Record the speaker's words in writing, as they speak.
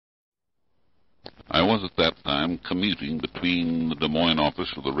I was at that time commuting between the Des Moines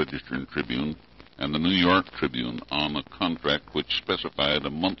office of the Register and Tribune and the New York Tribune on a contract which specified a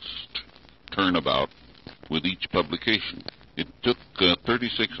month's turnabout with each publication. It took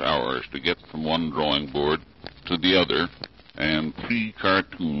 36 hours to get from one drawing board to the other, and 3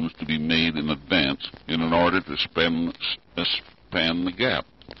 cartoons to be made in advance in order to span the gap.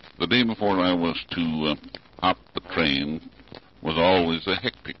 The day before I was to hop the train was always a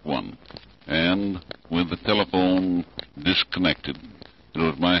hectic one, and with the telephone disconnected, it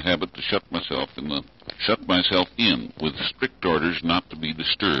was my habit to shut myself in with strict orders not to be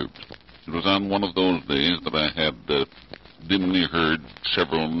disturbed. It was on one of those days that I had dimly heard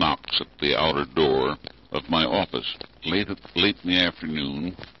several knocks at the outer door of my office. Late in the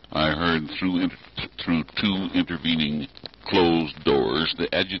afternoon, I heard through 2 intervening closed doors the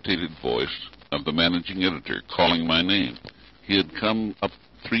agitated voice of the managing editor calling my name. He had come up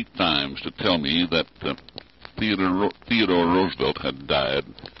 3 times to tell me that Theodore Roosevelt had died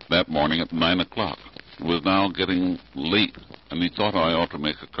that morning at 9 o'clock. It was now getting late, and he thought I ought to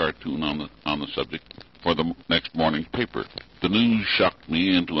make a cartoon on the subject for the next morning's paper. The news shocked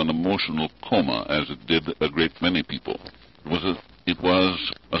me into an emotional coma, as it did a great many people. It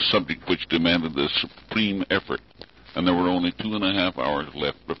was a subject which demanded a supreme effort, and there were only 2.5 hours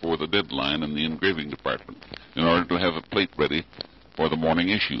left before the deadline in the engraving department in order to have a plate ready for the morning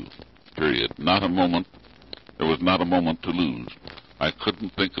issue. Period. There was not a moment to lose. I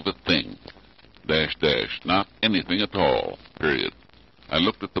couldn't think of a thing. ... Not anything at all. Period. I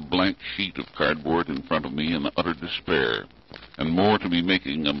looked at the blank sheet of cardboard in front of me in utter despair, and more to be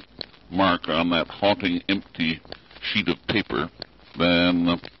making a mark on that haunting empty sheet of paper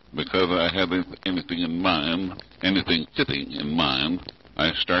than because I had anything fitting in mind,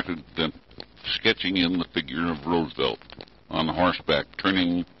 I started sketching in the figure of Roosevelt on horseback,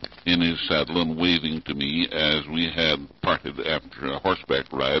 turning in his saddle and waving to me as we had parted after a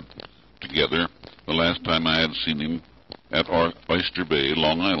horseback ride together the last time I had seen him at Oyster Bay,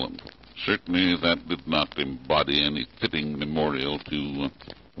 Long Island. Certainly that did not embody any fitting memorial to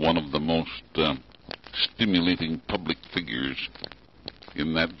one of the most stimulating public figures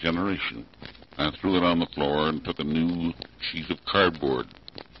in that generation. I threw it on the floor and took a new sheet of cardboard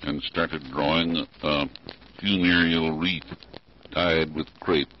and started drawing a funereal wreath tied with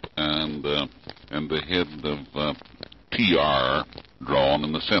crepe and the head of TR drawn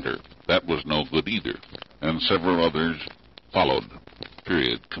in the center. That was no good either, and several others followed.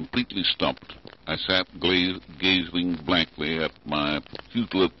 Period. Completely stumped, I sat gazing blankly at my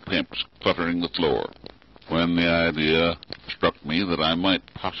futile attempts cluttering the floor, when the idea struck me that I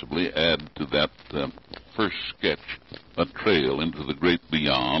might possibly add to that first sketch a trail into the great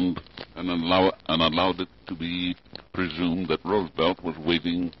beyond, and allowed it to be presumed that Roosevelt was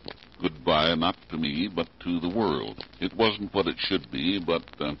waving goodbye not to me, but to the world. It wasn't what it should be, but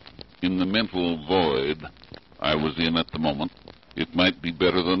in the mental void I was in at the moment, it might be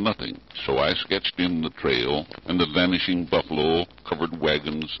better than nothing. So I sketched in the trail and the vanishing buffalo, covered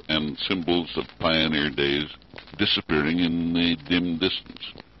wagons, and symbols of pioneer days disappearing in the dim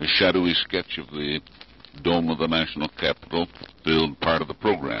distance. A shadowy sketch of the dome of the National Capitol filled part of the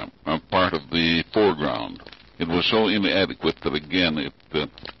program, part of the foreground. It was so inadequate that again it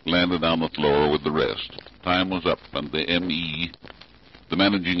landed on the floor with the rest. Time was up, and the M.E., the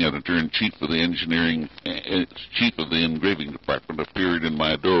managing editor and chief of the engraving department, appeared in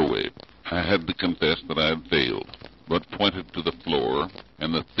my doorway. I had to confess that I had failed, but pointed to the floor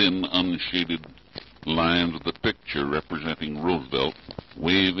and the thin, unshaded lines of the picture representing Roosevelt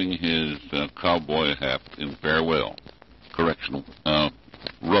waving his cowboy hat in farewell.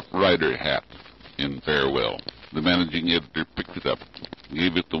 Rough Rider hat in farewell. The managing editor picked it up,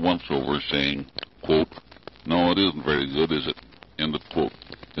 gave it the once-over, saying, quote, "No, it isn't very good, is it?" End of quote.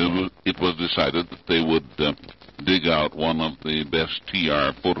 It was decided that they would dig out one of the best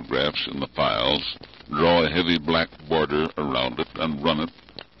TR photographs in the files, draw a heavy black border around it, and run it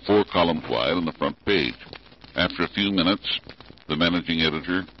 4 columns wide on the front page. After a few minutes, the managing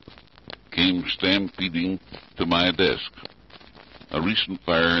editor came stampeding to my desk. A recent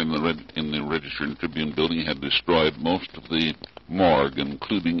fire in the Register and Tribune building had destroyed most of the morgue,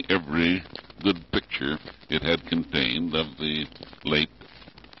 including every good picture it had contained of the late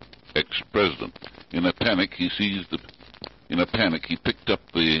ex-president. In a panic, he picked up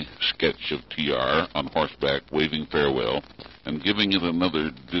the sketch of TR on horseback, waving farewell, and giving it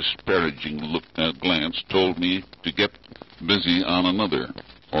another disparaging glance, told me to get busy on another,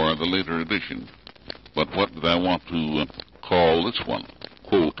 or the later edition. But what did I want to call this one?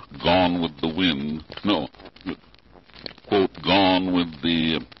 Quote, "Gone with the wind." No. Quote, "Gone with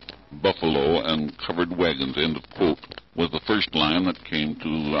the buffalo and covered wagons, end of quote, was the first line that came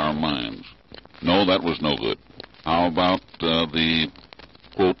to our minds. No, that was no good. How about the,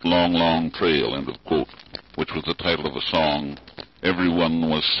 quote, long, long trail, end of quote, which was the title of a song everyone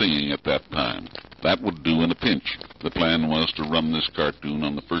was singing at that time? That would do in a pinch. The plan was to run this cartoon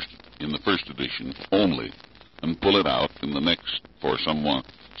in the first edition only, and pull it out in the next for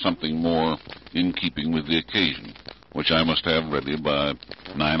something more in keeping with the occasion, which I must have ready by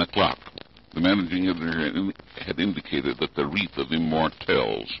 9 o'clock. The managing editor had indicated that the wreath of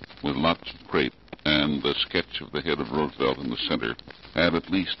immortelles, with lots of crepe, and the sketch of the head of Roosevelt in the center, had at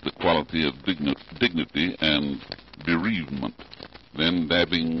least the quality of dignity and bereavement. Then,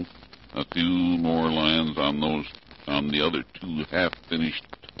 dabbing a few more lines on the other two half-finished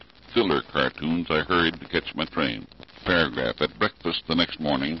filler cartoons, I hurried to catch my train. Paragraph. At breakfast the next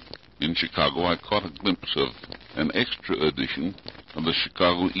morning in Chicago, I caught a glimpse of an extra edition of the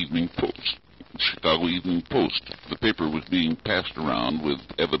Chicago Evening Post. The paper was being passed around with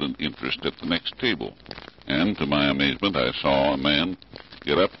evident interest at the next table, and to my amazement I saw a man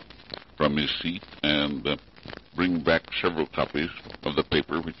get up from his seat and bring back several copies of the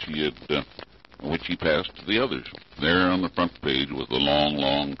paper which he passed to the others. There on the front page was the Long,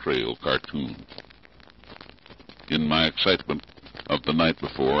 Long Trail cartoon. In my excitement of the night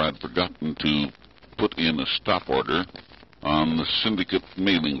before, I'd forgotten to put in a stop order on the syndicate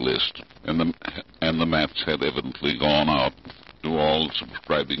mailing list, and the mats had evidently gone out to all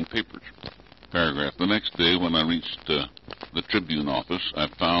subscribing papers. Paragraph. The next day, when I reached the Tribune office, I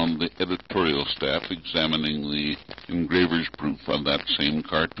found the editorial staff examining the engraver's proof of that same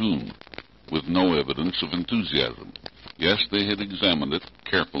cartoon, with no evidence of enthusiasm. Yes, they had examined it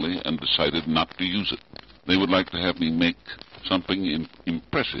carefully and decided not to use it. They would like to have me make something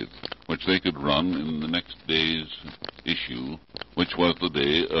impressive, which they could run in the next day's issue, which was to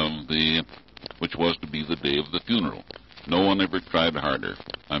be the day of the funeral. No one ever tried harder.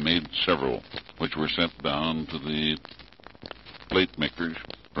 I made several, which were sent down to the plate makers,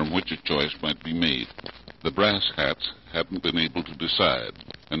 from which a choice might be made. The brass hats hadn't been able to decide,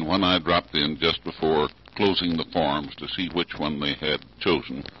 and when I dropped in just before closing the forms to see which one they had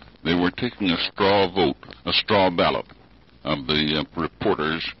chosen, they were taking a straw ballot of the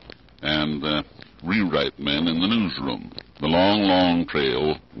reporters and rewrite men in the newsroom. The Long, Long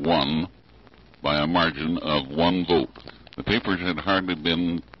Trail won by a margin of 1 vote. The papers had hardly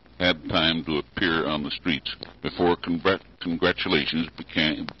had time to appear on the streets before congratulations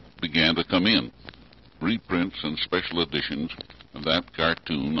began to come in. Reprints and special editions of that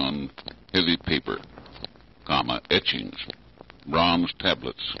cartoon on heavy paper, etchings, bronze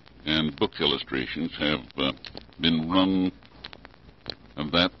tablets, and book illustrations have been run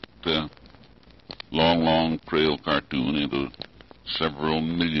of that Long, Long Trail cartoon into several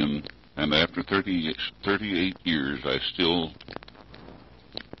million, and after 38 years,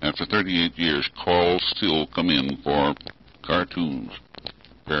 calls still come in for cartoons.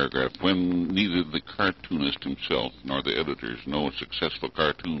 Paragraph. When neither the cartoonist himself nor the editors know a successful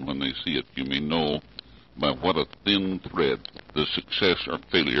cartoon when they see it, you may know by what a thin thread the success or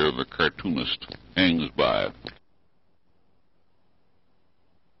failure of a cartoonist hangs by.